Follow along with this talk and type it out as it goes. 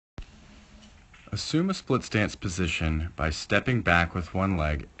Assume a split stance position by stepping back with one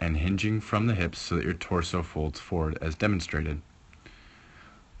leg and hinging from the hips so that your torso folds forward as demonstrated.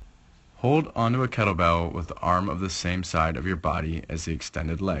 Hold onto a kettlebell with the arm of the same side of your body as the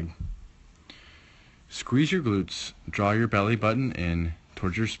extended leg. Squeeze your glutes, draw your belly button in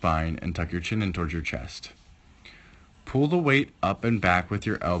towards your spine, and tuck your chin in towards your chest. Pull the weight up and back with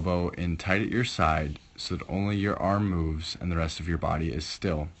your elbow in tight at your side so that only your arm moves and the rest of your body is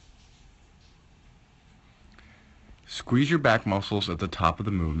still. Squeeze your back muscles at the top of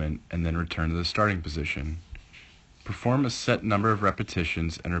the movement and then return to the starting position. Perform a set number of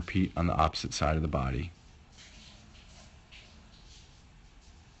repetitions and repeat on the opposite side of the body.